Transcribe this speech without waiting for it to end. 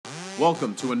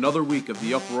Welcome to another week of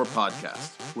the Uproar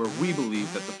Podcast, where we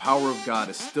believe that the power of God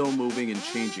is still moving and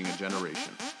changing a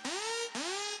generation.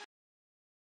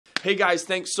 Hey guys,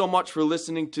 thanks so much for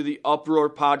listening to the Uproar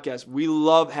Podcast. We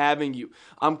love having you.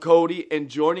 I'm Cody, and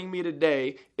joining me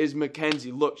today is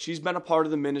Mackenzie. Look, she's been a part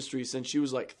of the ministry since she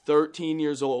was like 13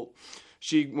 years old.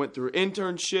 She went through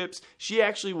internships. She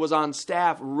actually was on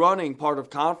staff running part of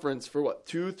conference for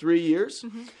 2-3 years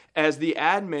as the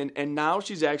admin, and now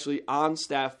she's actually on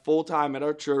staff full-time at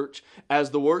our church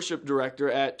as the worship director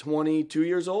at 22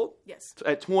 years old? Yes.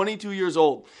 At 22 years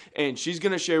old. And she's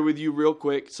going to share with you real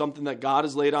quick something that God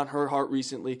has laid on her heart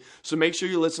recently. So make sure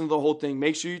you listen to the whole thing.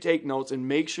 Make sure you take notes, and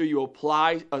make sure you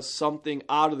apply something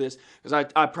out of this,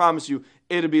 because I promise you,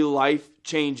 it'll be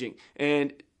life-changing.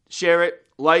 And share it.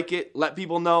 Like it, let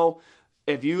people know.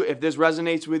 If this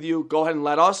resonates with you, go ahead and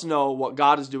let us know what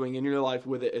God is doing in your life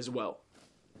with it as well.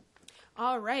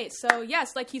 All right. So,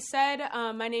 yes, like he said,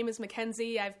 my name is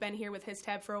Mackenzie. I've been here with His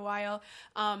Tab for a while.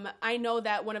 I know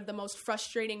that one of the most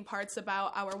frustrating parts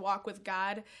about our walk with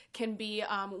God can be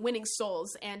winning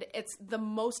souls, and it's the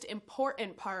most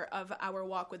important part of our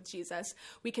walk with Jesus.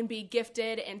 We can be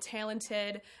gifted and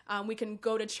talented. We can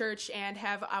go to church and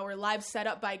have our lives set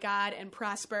up by God and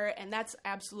prosper, and that's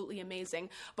absolutely amazing.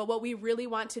 But what we really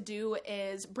want to do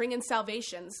is bring in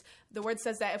salvations. The word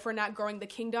says that if we're not growing the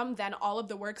kingdom, then all of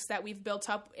the works that we've built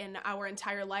up in our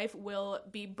entire life will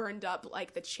be burned up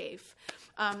like the chaff.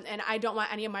 And I don't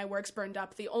want any of my works burned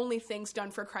up. The only things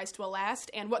done for Christ will last.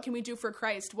 And what can we do for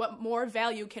Christ? What more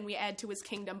value can we add to his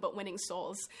kingdom but winning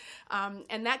souls?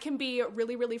 And that can be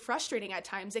really, really frustrating at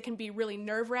times. It can be really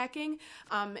nerve-wracking.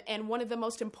 And one of the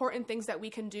most important things that we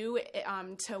can do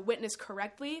to witness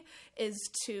correctly is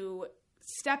to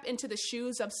step into the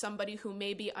shoes of somebody who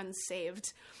may be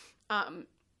unsaved.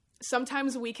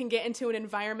 Sometimes we can get into an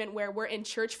environment where we're in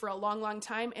church for a long, long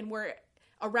time, and we're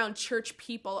around church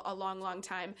people a long, long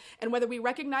time. And whether we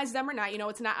recognize them or not,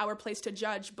 it's not our place to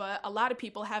judge, but a lot of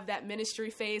people have that ministry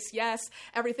face. Yes,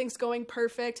 everything's going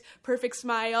perfect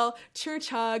smile, church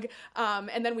hug,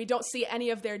 and then we don't see any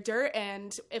of their dirt.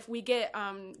 And if we get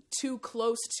too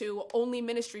close to only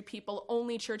ministry people,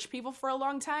 only church people for a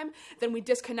long time, then we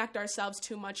disconnect ourselves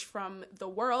too much from the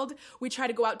world. We try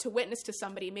to go out to witness to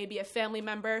somebody, maybe a family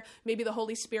member, maybe the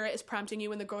Holy Spirit is prompting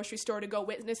you in the grocery store to go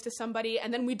witness to somebody,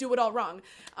 and then we do it all wrong.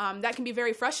 That can be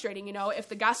very frustrating. If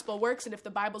the gospel works and if the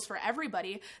Bible's for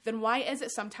everybody, then why is it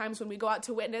sometimes when we go out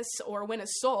to witness or win a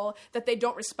soul that they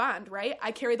don't respond, right?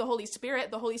 I carry the Holy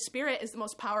Spirit. The Holy Spirit is the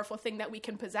most powerful thing that we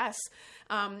can possess.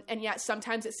 And yet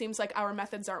sometimes it seems like our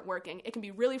methods aren't working. It can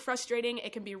be really frustrating.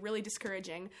 It can be really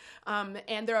discouraging.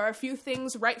 And there are a few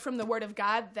things right from the Word of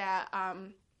God that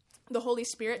the Holy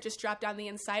Spirit just dropped on the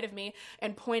inside of me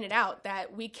and pointed out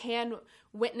that we can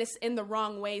witness in the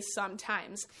wrong way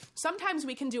sometimes. Sometimes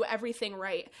we can do everything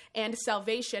right, and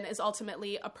salvation is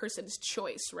ultimately a person's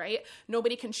choice, right?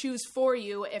 Nobody can choose for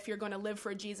you if you're going to live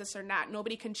for Jesus or not.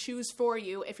 Nobody can choose for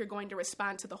you if you're going to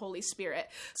respond to the Holy Spirit.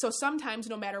 So sometimes,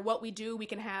 no matter what we do, we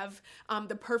can have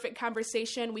the perfect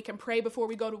conversation. We can pray before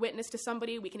we go to witness to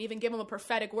somebody. We can even give them a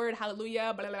prophetic word,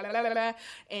 hallelujah, blah, blah, blah, blah, blah,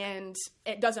 and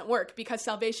it doesn't work because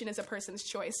salvation is a person's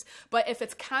choice. But if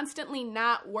it's constantly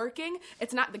not working,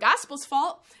 it's not the gospel's fault.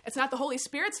 It's not the Holy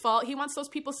Spirit's fault. He wants those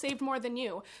people saved more than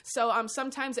you. So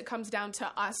sometimes it comes down to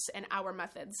us and our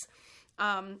methods.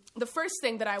 The first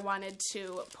thing that I wanted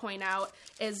to point out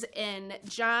is in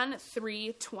John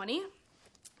 3:20.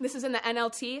 This is in the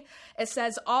NLT. It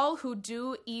says, "All who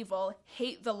do evil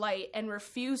hate the light and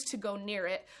refuse to go near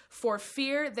it, for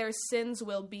fear their sins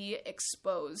will be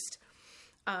exposed."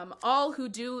 All who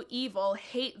do evil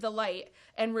hate the light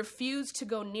and refuse to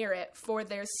go near it, for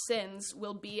their sins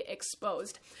will be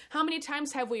exposed. How many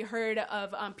times have we heard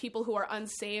of people who are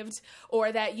unsaved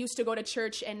or that used to go to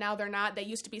church and now they're not? They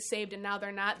used to be saved and now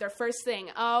they're not. Their first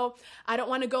thing, I don't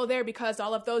want to go there because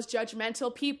all of those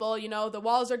judgmental people, the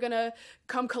walls are going to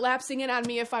come collapsing in on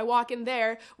me if I walk in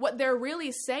there. What they're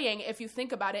really saying, if you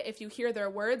think about it, if you hear their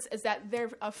words, is that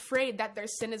they're afraid that their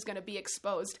sin is going to be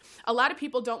exposed. A lot of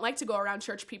people don't like to go around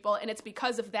church people, and it's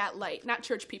because of that light, not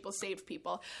church people, saved people.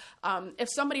 If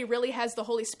somebody really has the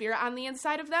Holy Spirit on the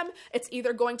inside of them, it's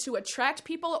either going to attract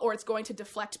people or it's going to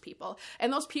deflect people.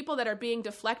 And those people that are being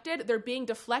deflected, they're being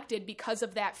deflected because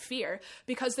of that fear,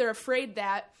 because they're afraid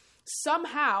that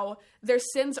somehow their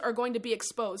sins are going to be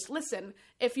exposed. Listen,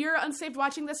 if you're unsaved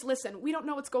watching this, listen, we don't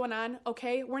know what's going on,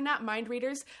 okay? We're not mind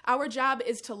readers. Our job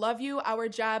is to love you. Our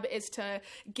job is to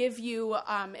give you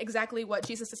exactly what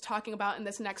Jesus is talking about in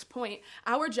this next point.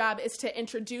 Our job is to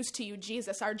introduce to you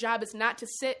Jesus. Our job is not to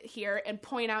sit here and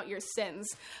point out your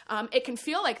sins. It can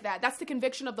feel like that. That's the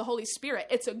conviction of the Holy Spirit.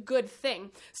 It's a good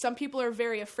thing. Some people are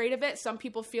very afraid of it. Some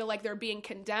people feel like they're being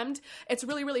condemned. It's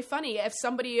really, really funny if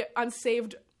somebody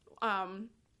unsaved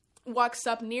walks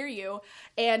up near you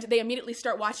and they immediately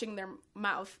start watching their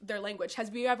mouth, their language.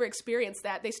 Have you ever experienced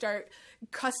that? They start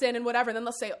cussing and whatever, and then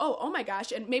they'll say, oh my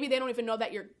gosh, and maybe they don't even know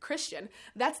that you're Christian.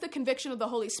 That's the conviction of the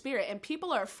Holy Spirit, and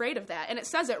people are afraid of that. And it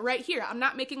says it right here. I'm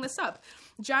not making this up.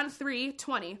 John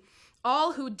 3:20.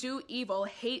 All who do evil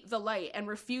hate the light and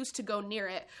refuse to go near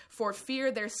it, for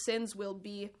fear their sins will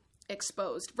be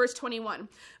exposed. Verse 21,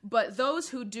 but those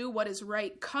who do what is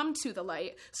right come to the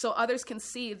light so others can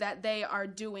see that they are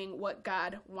doing what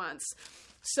God wants.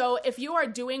 So if you are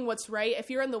doing what's right,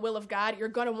 if you're in the will of God, you're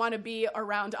going to want to be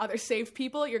around other saved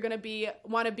people. You're going to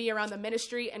want to be around the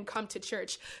ministry and come to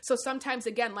church. So sometimes,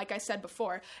 again, like I said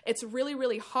before, it's really,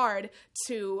 really hard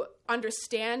to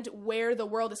understand where the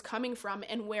world is coming from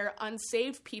and where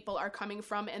unsaved people are coming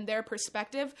from and their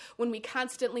perspective when we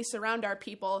constantly surround our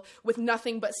people with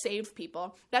nothing but saved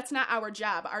people. That's not our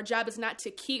job. Our job is not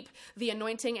to keep the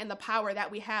anointing and the power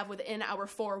that we have within our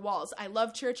four walls. I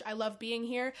love church. I love being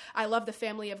here. I love the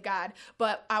family of God,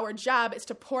 but our job is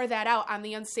to pour that out on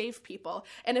the unsaved people.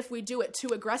 And if we do it too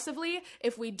aggressively,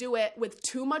 if we do it with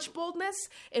too much boldness,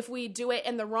 if we do it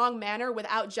in the wrong manner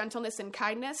without gentleness and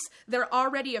kindness, they're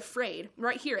already afraid.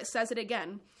 Right here, it says it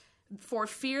again. For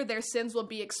fear their sins will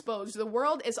be exposed. The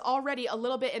world is already a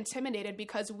little bit intimidated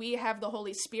because we have the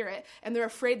Holy Spirit, and they're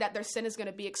afraid that their sin is going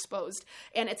to be exposed.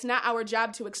 And it's not our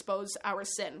job to expose our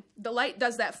sin. The light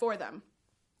does that for them.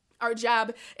 Our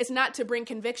job is not to bring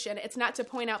conviction. It's not to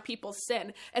point out people's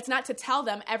sin. It's not to tell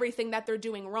them everything that they're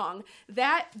doing wrong.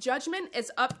 That judgment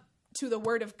is up to the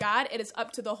Word of God. It is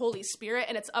up to the Holy Spirit,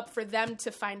 and it's up for them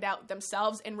to find out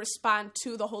themselves and respond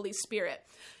to the Holy Spirit.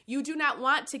 You do not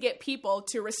want to get people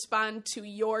to respond to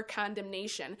your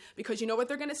condemnation, because you know what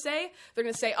they're going to say? They're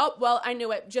going to say, oh, well, I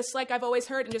knew it. Just like I've always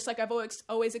heard and just like I've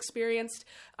always experienced,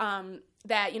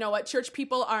 that, you know what, church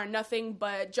people are nothing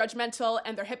but judgmental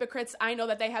and they're hypocrites. I know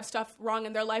that they have stuff wrong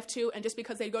in their life too, and just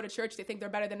because they go to church, they think they're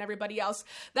better than everybody else.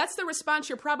 That's the response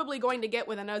you're probably going to get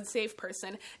with an unsaved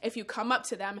person if you come up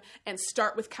to them and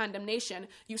start with condemnation.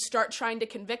 You start trying to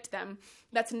convict them.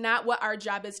 That's not what our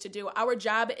job is to do. Our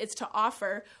job is to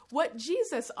offer what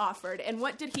Jesus offered. And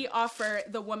what did he offer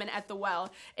the woman at the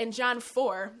well? In John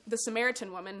 4, the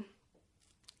Samaritan woman,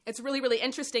 it's really, really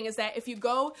interesting is that if you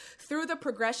go through the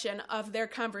progression of their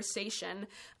conversation,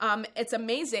 it's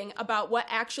amazing about what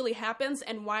actually happens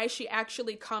and why she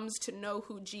actually comes to know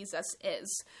who Jesus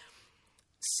is.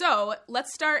 So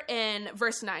let's start in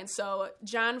verse 9. So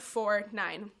John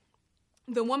 4:9.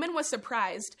 The woman was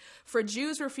surprised, for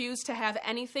Jews refused to have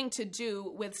anything to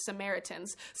do with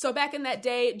Samaritans. So back in that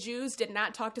day, Jews did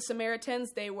not talk to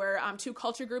Samaritans. They were two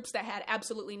culture groups that had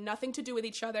absolutely nothing to do with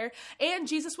each other. And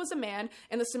Jesus was a man,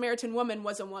 and the Samaritan woman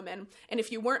was a woman. And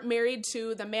if you weren't married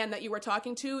to the man that you were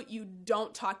talking to, you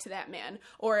don't talk to that man.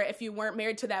 Or if you weren't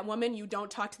married to that woman, you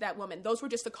don't talk to that woman. Those were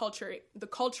just the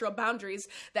cultural boundaries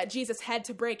that Jesus had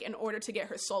to break in order to get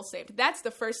her soul saved. That's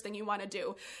the first thing you want to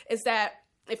do, is that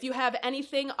if you have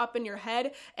anything up in your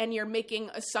head and you're making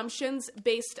assumptions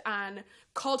based on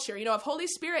culture, you know, if Holy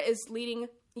Spirit is leading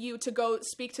you to go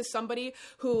speak to somebody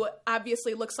who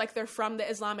obviously looks like they're from the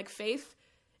Islamic faith,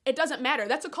 it doesn't matter.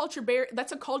 That's a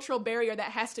cultural barrier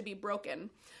that has to be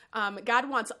broken. God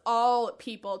wants all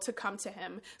people to come to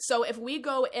him. So if we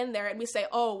go in there and we say,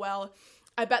 oh, well,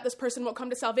 I bet this person won't come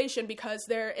to salvation because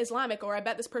they're Islamic, or I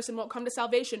bet this person won't come to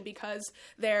salvation because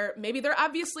maybe they're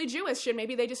obviously Jewish and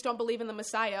maybe they just don't believe in the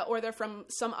Messiah, or they're from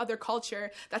some other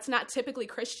culture that's not typically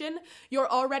Christian.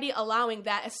 You're already allowing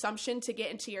that assumption to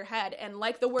get into your head. And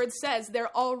like the word says,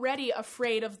 they're already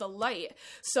afraid of the light.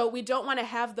 So we don't want to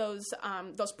have those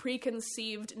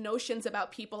preconceived notions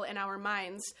about people in our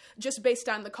minds just based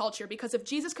on the culture, because if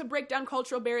Jesus could break down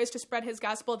cultural barriers to spread his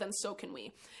gospel, then so can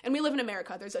we. And we live in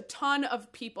America. There's a ton of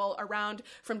people around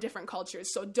from different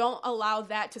cultures. So don't allow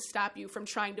that to stop you from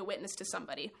trying to witness to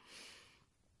somebody.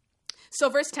 So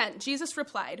verse 10, Jesus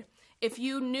replied, if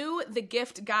you knew the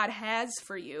gift God has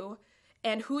for you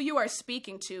and who you are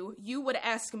speaking to, you would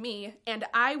ask me, and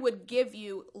I would give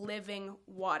you living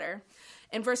water.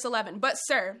 In verse 11, but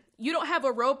sir, you don't have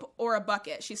a rope or a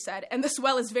bucket, she said, and this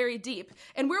well is very deep.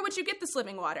 And where would you get this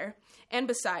living water? And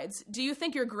besides, do you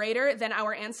think you're greater than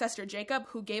our ancestor Jacob,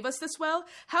 who gave us this well?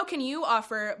 How can you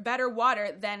offer better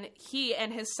water than he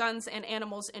and his sons and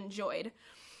animals enjoyed?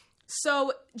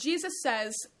 So Jesus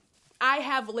says, I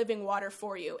have living water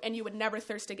for you, and you would never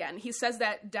thirst again. He says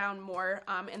that down more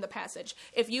in the passage.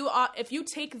 If you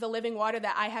take the living water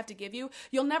that I have to give you,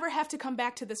 you'll never have to come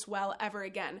back to this well ever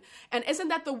again. And isn't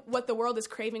that what the world is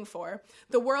craving for?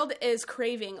 The world is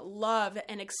craving love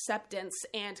and acceptance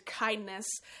and kindness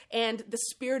and the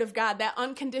Spirit of God, that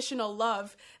unconditional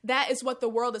love. That is what the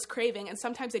world is craving, and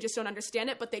sometimes they just don't understand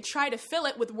it, but they try to fill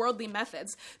it with worldly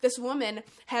methods. This woman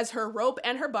has her rope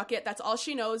and her bucket. That's all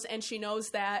she knows, and she knows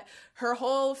that her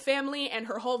whole family and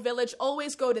her whole village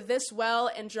always go to this well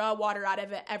and draw water out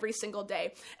of it every single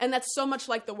day. And that's so much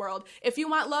like the world. If you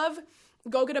want love,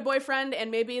 go get a boyfriend and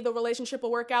maybe the relationship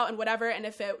will work out and whatever. And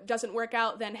if it doesn't work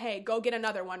out, then hey, go get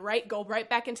another one, right? Go right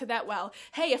back into that well.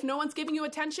 Hey, if no one's giving you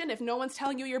attention, if no one's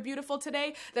telling you you're beautiful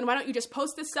today, then why don't you just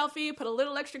post this selfie, put a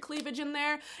little extra cleavage in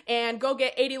there, and go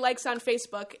get 80 likes on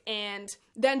Facebook, and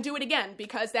then do it again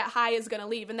because that high is going to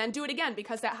leave, and then do it again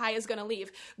because that high is going to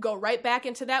leave. Go right back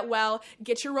into that well,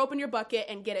 get your rope in your bucket,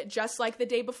 and get it just like the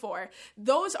day before.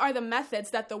 Those are the methods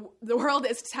that the world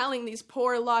is telling these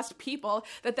poor, lost people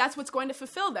that's what's going to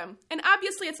fulfill them. And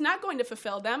obviously it's not going to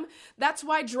fulfill them. That's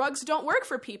why drugs don't work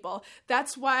for people.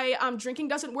 That's why drinking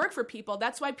doesn't work for people.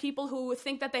 That's why people who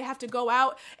think that they have to go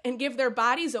out and give their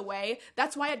bodies away,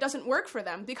 that's why it doesn't work for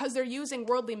them, because they're using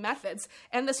worldly methods.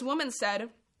 And this woman said,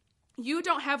 you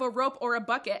don't have a rope or a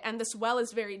bucket, and this well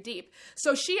is very deep.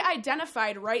 So she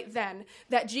identified right then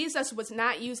that Jesus was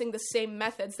not using the same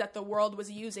methods that the world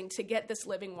was using to get this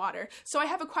living water. So I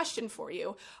have a question for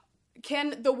you.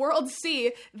 Can the world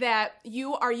see that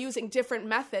you are using different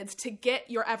methods to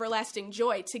get your everlasting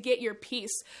joy, to get your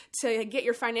peace, to get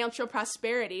your financial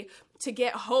prosperity, to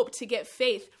get hope, to get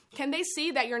faith? Can they see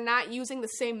that you're not using the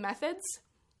same methods?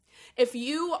 If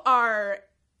you are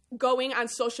going on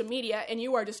social media and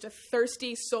you are just a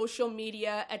thirsty social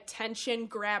media attention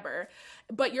grabber,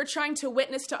 but you're trying to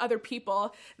witness to other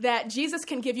people that Jesus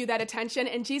can give you that attention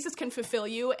and Jesus can fulfill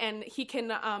you and he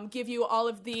can give you all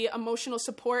of the emotional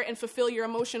support and fulfill your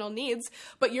emotional needs,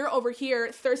 but you're over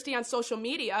here thirsty on social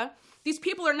media, these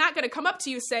people are not going to come up to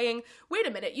you saying, wait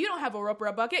a minute, you don't have a rope or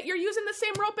a bucket. You're using the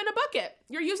same rope and a bucket.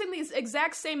 You're using these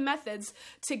exact same methods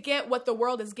to get what the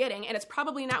world is getting, and it's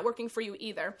probably not working for you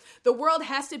either. The world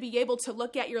has to be able to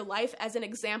look at your life as an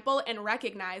example and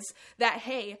recognize that,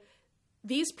 hey,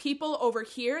 these people over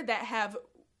here that have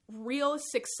real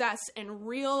success and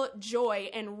real joy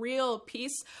and real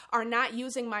peace are not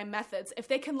using my methods. If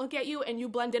they can look at you and you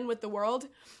blend in with the world,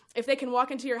 if they can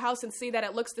walk into your house and see that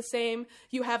it looks the same,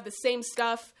 you have the same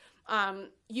stuff,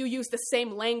 you use the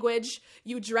same language,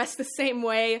 you dress the same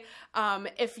way,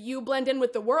 if you blend in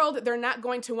with the world, they're not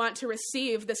going to want to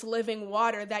receive this living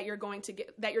water that you're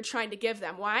trying to give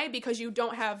them. Why? Because you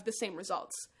don't have the same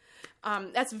results.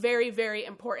 That's very, very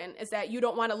important, is that you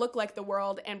don't want to look like the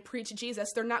world and preach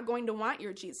Jesus. They're not going to want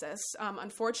your Jesus,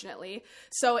 unfortunately.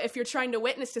 So if you're trying to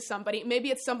witness to somebody, maybe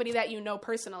it's somebody that you know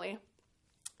personally.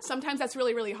 Sometimes that's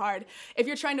really, really hard. If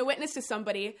you're trying to witness to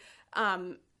somebody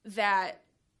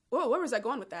where was I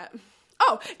going with that?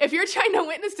 Oh, if you're trying to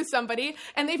witness to somebody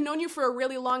and they've known you for a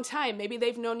really long time, maybe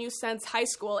they've known you since high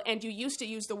school and you used to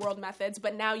use the world methods,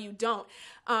 but now you don't.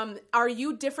 Are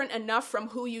you different enough from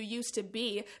who you used to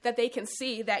be that they can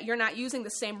see that you're not using the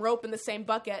same rope and the same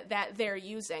bucket that they're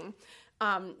using?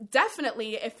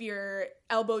 Definitely, if you're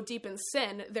elbow deep in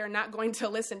sin, they're not going to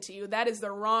listen to you. That is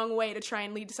the wrong way to try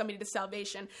and lead somebody to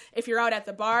salvation. If you're out at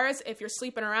the bars, if you're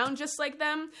sleeping around just like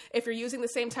them, if you're using the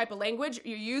same type of language,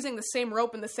 you're using the same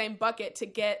rope and the same bucket to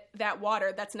get that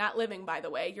water that's not living, by the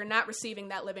way. You're not receiving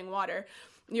that living water.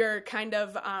 You're kind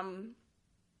of, I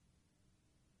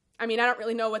don't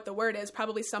really know what the word is.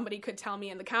 Probably somebody could tell me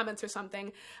in the comments or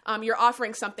something. You're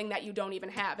offering something that you don't even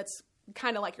have. It's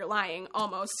kind of like you're lying,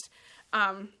 almost.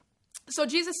 So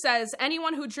Jesus says,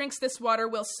 anyone who drinks this water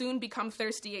will soon become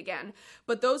thirsty again,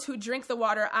 but those who drink the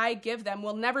water I give them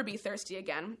will never be thirsty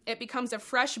again. It becomes a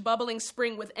fresh, bubbling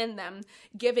spring within them,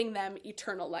 giving them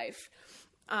eternal life.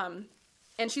 And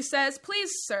she says,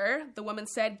 please, sir, the woman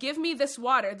said, give me this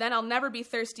water, then I'll never be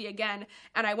thirsty again,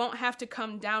 and I won't have to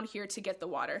come down here to get the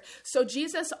water. So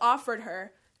Jesus offered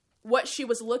her what she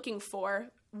was looking for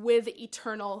with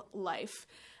eternal life.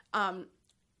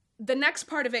 The next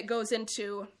part of it goes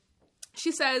into,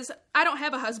 she says, I don't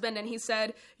have a husband. And he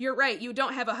said, you're right, you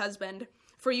don't have a husband,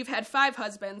 for you've had 5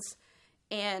 husbands,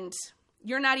 and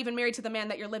you're not even married to the man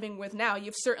that you're living with now.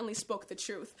 You've certainly spoke the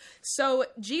truth. So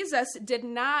Jesus did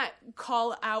not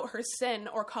call out her sin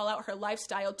or call out her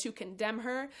lifestyle to condemn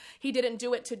her. He didn't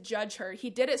do it to judge her.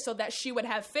 He did it so that she would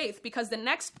have faith, because the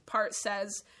next part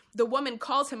says, the woman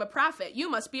calls him a prophet. You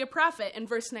must be a prophet, in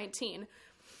verse 19.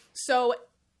 So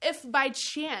if by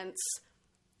chance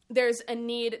there's a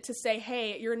need to say,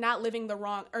 hey, you're not living the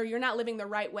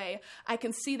right way. I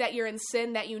can see that you're in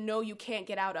sin that you know you can't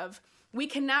get out of. We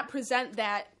cannot present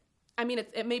that. I mean,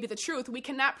 it may be the truth. We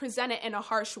cannot present it in a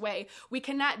harsh way. We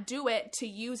cannot do it to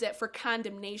use it for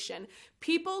condemnation.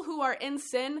 People who are in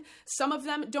sin, some of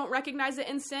them don't recognize it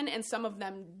in sin, and some of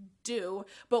them do,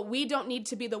 but we don't need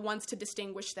to be the ones to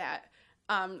distinguish that.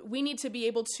 We need to be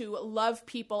able to love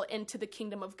people into the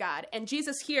kingdom of God. And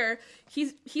Jesus here, he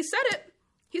said it.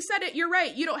 He said it. You're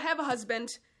right. You don't have a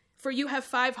husband, for you have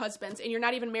 5 husbands, and you're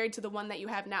not even married to the one that you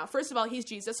have now. First of all, he's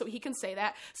Jesus, so he can say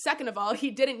that. Second of all,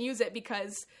 he didn't use it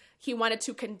because he wanted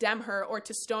to condemn her or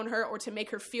to stone her or to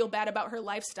make her feel bad about her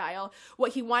lifestyle.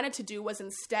 What he wanted to do was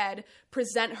instead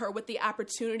present her with the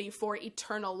opportunity for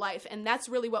eternal life. And that's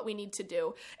really what we need to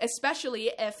do,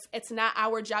 especially if it's not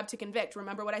our job to convict.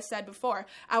 Remember what I said before.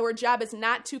 Our job is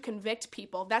not to convict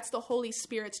people. That's the Holy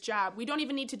Spirit's job. We don't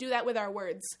even need to do that with our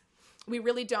words. We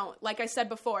really don't. Like I said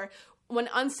before, when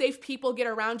unsafe people get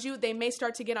around you, they may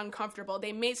start to get uncomfortable.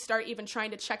 They may start even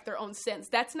trying to check their own sins.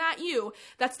 That's not you.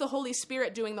 That's the Holy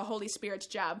Spirit doing the Holy Spirit's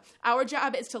job. Our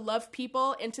job is to love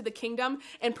people into the kingdom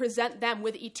and present them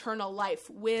with eternal life,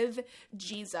 with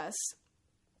Jesus.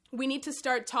 We need to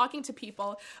start talking to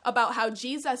people about how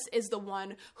Jesus is the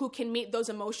one who can meet those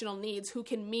emotional needs, who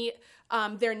can meet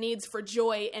their needs for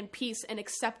joy and peace and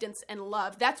acceptance and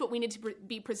love. That's what we need to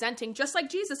be presenting, just like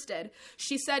Jesus did.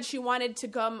 She said she wanted to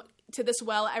come to this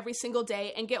well every single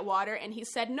day and get water, and he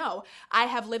said, no, I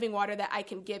have living water that I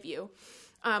can give you.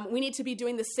 We need to be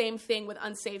doing the same thing with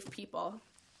unsaved people.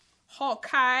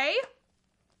 Okay.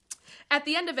 At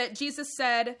the end of it, Jesus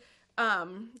says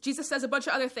a bunch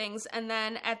of other things, and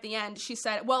then at the end, she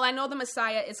said, well, I know the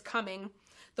Messiah is coming,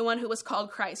 the one who was called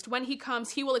Christ. When he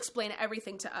comes, he will explain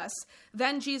everything to us.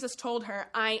 Then Jesus told her,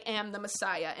 I am the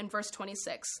Messiah, in verse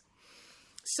 26.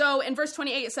 So in verse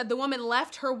 28, it said, the woman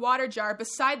left her water jar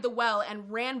beside the well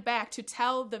and ran back to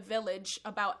tell the village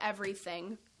about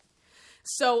everything.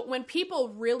 So when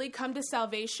people really come to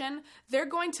salvation, they're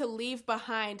going to leave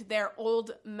behind their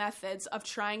old methods of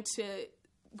trying to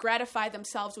gratify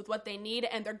themselves with what they need,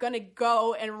 and they're going to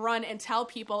go and run and tell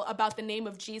people about the name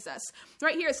of Jesus.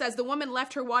 Right here it says, the woman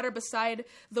left her water beside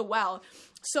the well.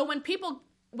 So when people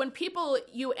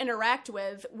you interact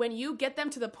with, when you get them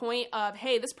to the point of,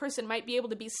 hey, this person might be able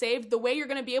to be saved, the way you're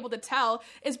going to be able to tell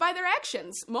is by their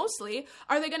actions, mostly.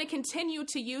 Are they going to continue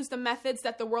to use the methods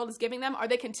that the world is giving them?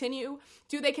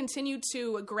 Do they continue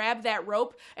to grab that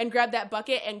rope and grab that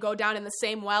bucket and go down in the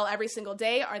same well every single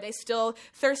day? Are they still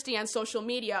thirsty on social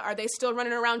media? Are they still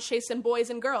running around chasing boys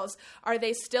and girls? Are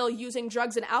they still using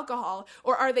drugs and alcohol?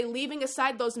 Or are they leaving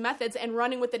aside those methods and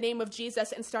running with the name of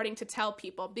Jesus and starting to tell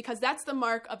people? Because that's the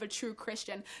mark of a true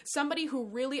Christian. Somebody who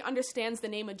really understands the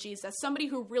name of Jesus, somebody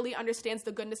who really understands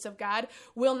the goodness of God,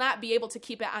 will not be able to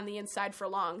keep it on the inside for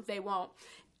long. They won't.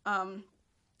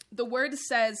 The word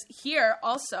says here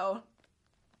also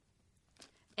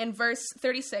in verse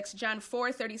 36, John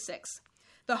 4:36,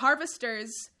 the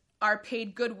harvesters are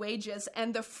paid good wages,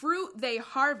 and the fruit they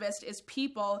harvest is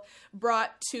people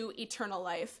brought to eternal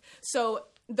life. So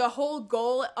the whole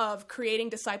goal of creating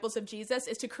disciples of Jesus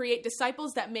is to create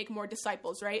disciples that make more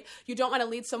disciples, right? You don't want to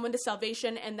lead someone to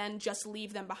salvation and then just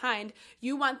leave them behind.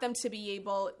 You want them to be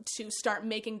able to start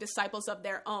making disciples of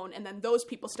their own, and then those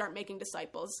people start making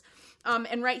disciples.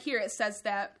 And right here it says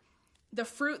that the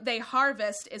fruit they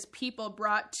harvest is people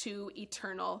brought to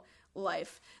eternal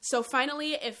life. So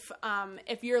finally, if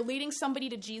you're leading somebody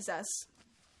to Jesus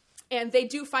and they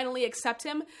do finally accept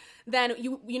him, then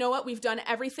you know what? We've done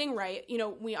everything right.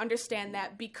 We understand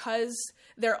that because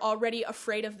they're already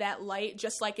afraid of that light,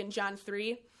 just like in John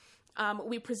 3.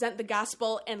 We present the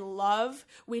gospel in love.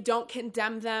 We don't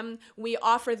condemn them. We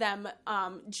offer them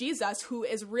Jesus, who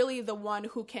is really the one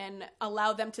who can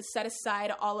allow them to set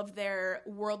aside all of their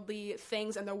worldly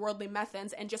things and their worldly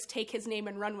methods and just take his name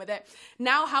and run with it.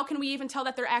 Now, how can we even tell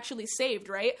that they're actually saved,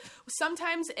 right?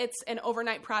 Sometimes it's an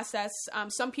overnight process.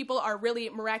 Some people are really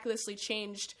miraculously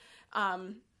changed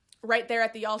right there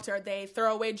at the altar. They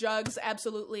throw away drugs,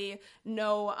 absolutely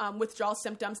no withdrawal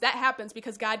symptoms. That happens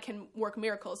because God can work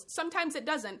miracles. Sometimes it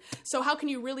doesn't. So how can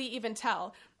you really even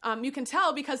tell? You can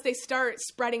tell because they start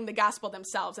spreading the gospel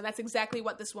themselves. And that's exactly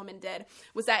what this woman did,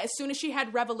 was that as soon as she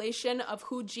had revelation of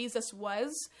who Jesus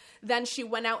was, then she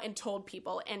went out and told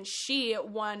people. And she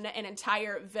won an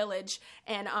entire village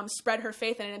and spread her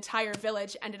faith, and an entire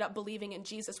village ended up believing in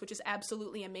Jesus, which is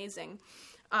absolutely amazing.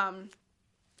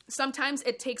 Sometimes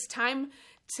it takes time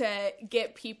to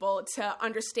get people to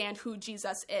understand who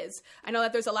Jesus is. I know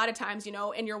that there's a lot of times,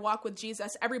 in your walk with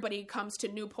Jesus, everybody comes to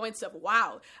new points of,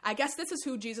 wow, I guess this is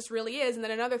who Jesus really is. And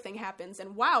then another thing happens,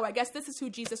 and wow, I guess this is who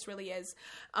Jesus really is.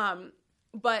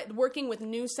 But working with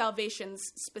new salvations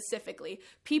specifically,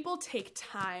 people take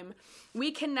time.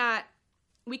 We cannot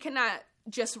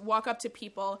just walk up to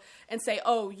people and say,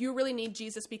 oh, you really need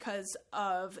Jesus because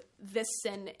of this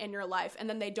sin in your life, and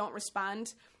then they don't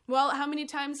respond. Well, how many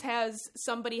times has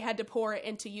somebody had to pour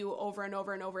into you over and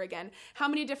over and over again? How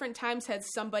many different times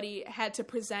has somebody had to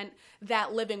present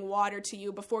that living water to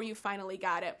you before you finally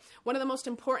got it? One of the most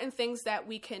important things that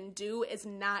we can do is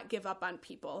not give up on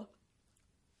people.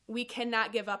 We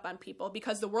cannot give up on people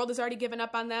because the world has already given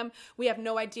up on them. We have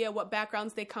no idea what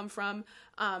backgrounds they come from.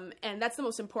 And that's the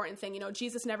most important thing.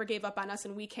 Jesus never gave up on us,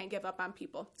 and we can't give up on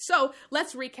people. So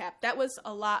let's recap. That was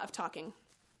a lot of talking.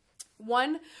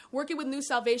 1, working with new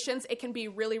salvations, it can be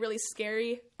really, really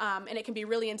scary, and it can be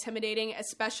really intimidating,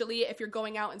 especially if you're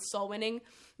going out and soul winning.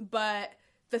 But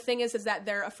the thing is that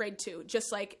they're afraid to,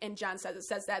 just like in John says, it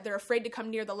says that they're afraid to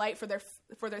come near the light for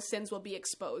their sins will be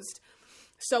exposed.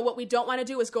 So what we don't want to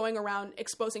do is going around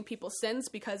exposing people's sins,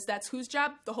 because that's whose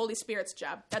job? The Holy Spirit's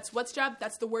job. That's what's job?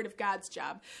 That's the Word of God's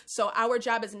job. So our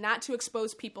job is not to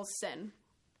expose people's sin.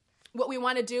 What we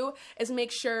want to do is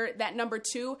make sure that, number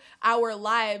 2, our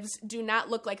lives do not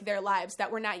look like their lives,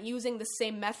 that we're not using the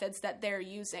same methods that they're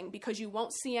using, because you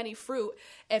won't see any fruit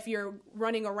if you're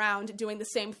running around doing the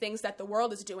same things that the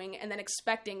world is doing and then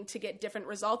expecting to get different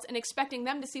results and expecting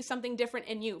them to see something different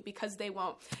in you, because they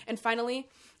won't. And finally,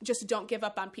 just don't give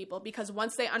up on people, because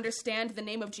once they understand the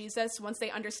name of Jesus, once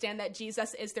they understand that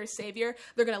Jesus is their Savior,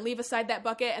 they're going to leave aside that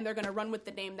bucket and they're going to run with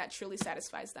the name that truly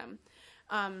satisfies them.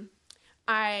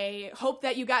 I hope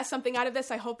that you got something out of this.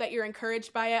 I hope that you're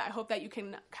encouraged by it. I hope that you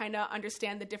can kind of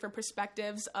understand the different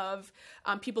perspectives of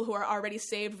people who are already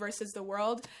saved versus the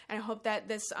world. And I hope that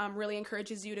this really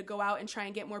encourages you to go out and try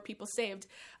and get more people saved.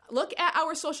 Look at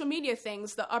our social media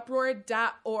things,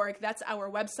 theuproar.org. That's our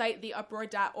website,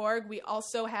 theuproar.org. We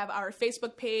also have our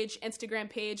Facebook page, Instagram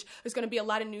page. There's going to be a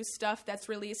lot of new stuff that's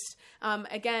released.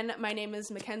 Again, my name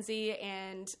is Mackenzie,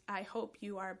 and I hope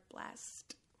you are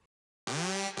blessed.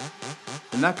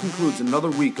 And that concludes another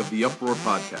week of the Uproar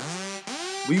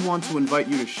Podcast. We want to invite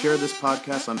you to share this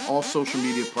podcast on all social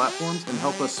media platforms and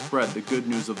help us spread the good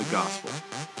news of the gospel.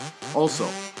 Also,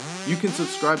 you can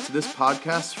subscribe to this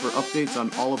podcast for updates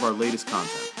on all of our latest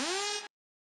content.